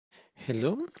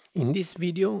Hello, in this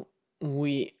video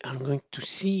we are going to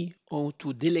see how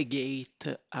to delegate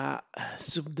a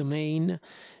subdomain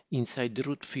inside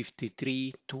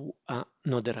Route53 to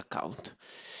another account.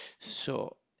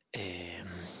 So,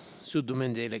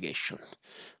 subdomain delegation.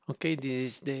 Okay, this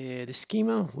is the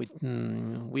schema.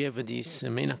 We have this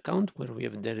main account where we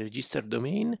have the registered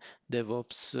domain,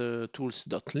 DevOps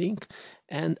tools.link,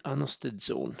 and a hosted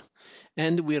zone.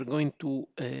 And we are going to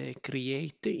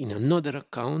create in another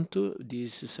account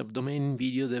this subdomain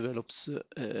video develops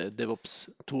DevOps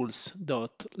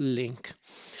tools.link.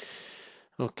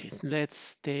 Okay,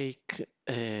 let's take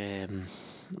a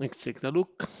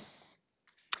look.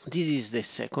 This is the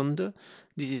second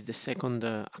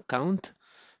account,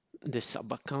 the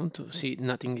sub account. See,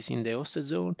 nothing is in the hosted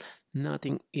zone,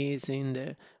 nothing is in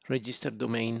the registered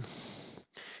domain.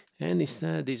 And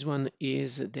instead, this one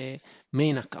is the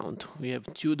main account. We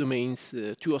have two domains,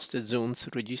 two hosted zones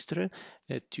registered,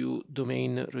 two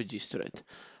domain registered.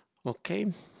 Okay,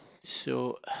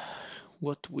 so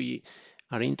what we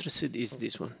are interested is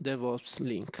this one, DevOps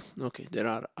link. Okay, there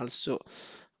are also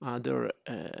other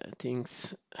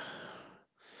things,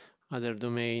 other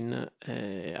domain,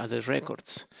 other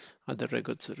records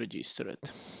registered.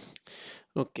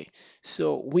 Okay,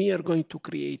 so we are going to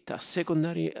create a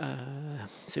secondary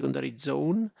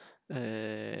zone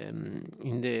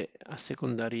in the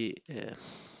secondary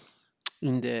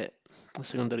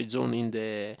zone in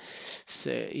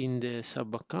the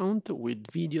sub account with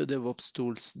video DevOps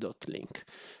tools.link.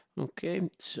 Okay,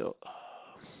 so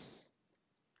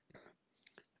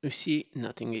you see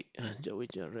nothing, we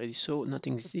already saw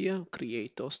nothing is here.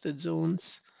 Create hosted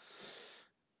zones.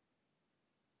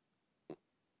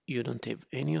 You don't have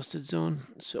any hosted zone,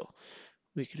 so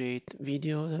we create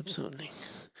video DevOps only,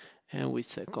 and we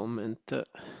say comment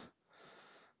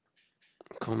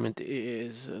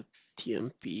is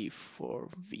TMP for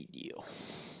video.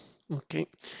 Okay,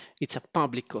 it's a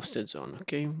public hosted zone.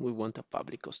 Okay, we want a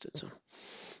public hosted zone,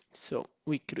 so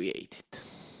we create it.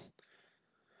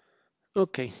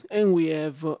 Okay, and we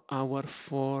have our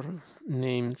four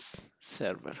names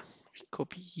server. We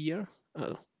copy here.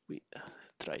 We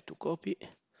try to copy.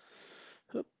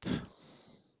 Up.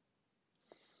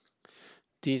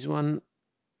 This one,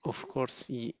 of course,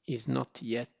 is not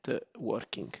yet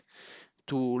working.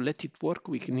 To let it work,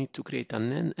 we need to create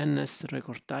an NS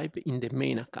record type in the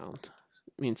main account.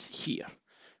 Means here,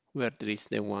 where there is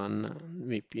the one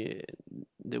VP,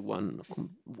 the one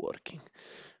working.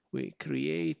 We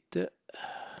create a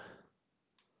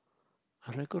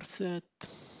record set.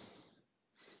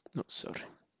 No, sorry.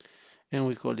 And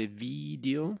we call it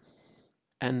video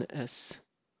NS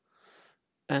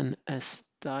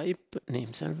type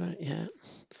name server. Yeah.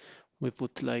 We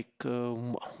put like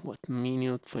what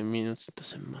minute, 5 minutes,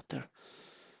 doesn't matter.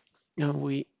 And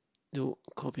we do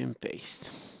copy and paste.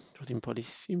 Routing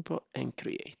policy simple and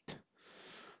create.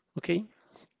 Okay.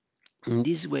 In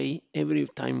this way, every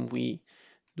time we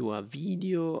do a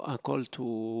video, a call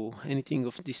to anything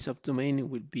of this subdomain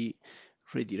will be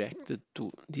redirected to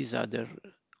this other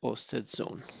hosted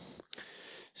zone.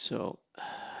 So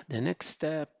the next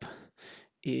step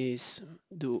is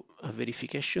do a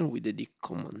verification with the dig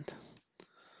command.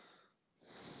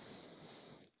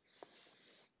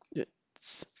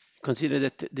 Consider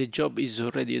that the job is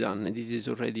already done and this is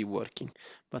already working,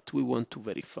 but we want to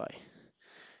verify.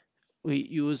 We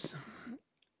use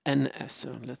NS.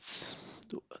 Let's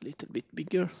do a little bit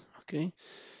bigger. Okay,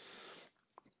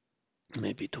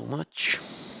 maybe too much,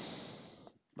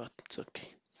 but it's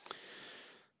okay.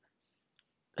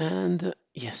 And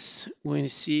yes, when you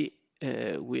see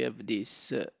we have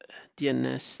this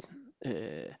DNS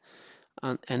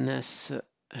NS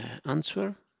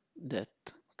answer that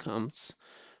comes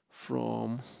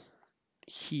from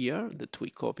here that we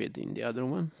copied in the other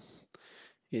one.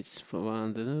 It's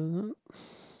from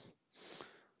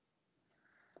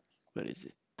where is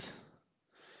it?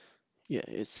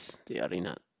 Yeah, they are in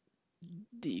a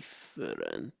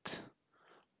different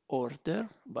order,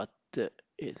 but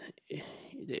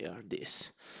they are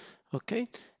this. Okay,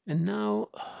 and now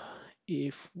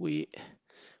if we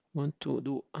want to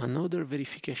do another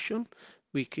verification,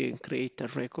 we can create a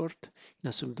record in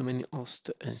a subdomain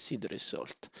host and see the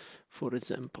result. For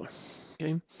example,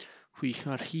 okay, we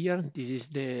are here. This is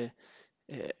the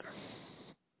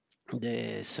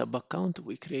sub account.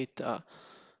 We create a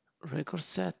record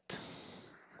set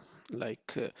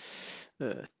like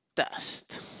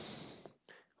test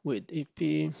with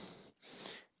EP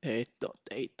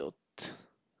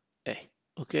 8.8.a.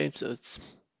 Okay, so it's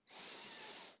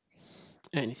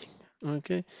anything.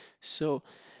 Okay, so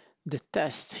the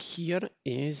test here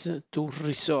is to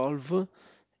resolve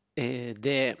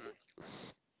the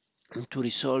to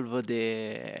resolve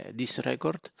this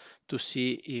record to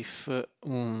see if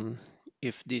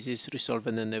this is resolved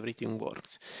and everything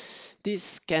works.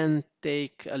 This can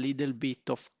take a little bit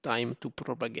of time to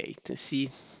propagate. See,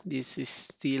 this is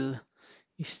still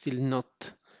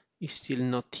not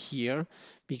here,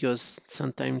 because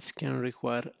sometimes can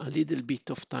require a little bit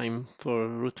of time for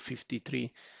Route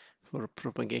 53 for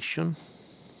propagation,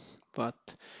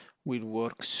 but will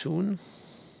work soon.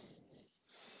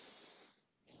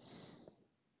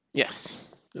 Yes.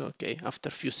 Okay, after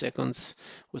a few seconds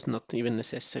was not even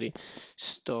necessary.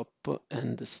 Stop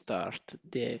and start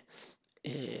the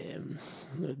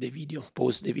video,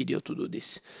 pause the video to do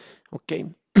this. Okay.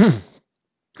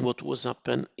 What was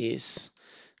happened is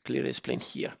clearly explained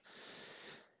here.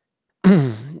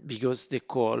 Because the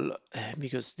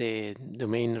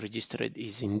domain registered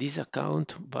is in this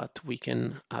account, but we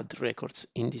can add records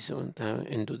in this one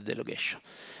and do the delegation.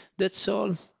 That's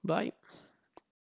all. Bye.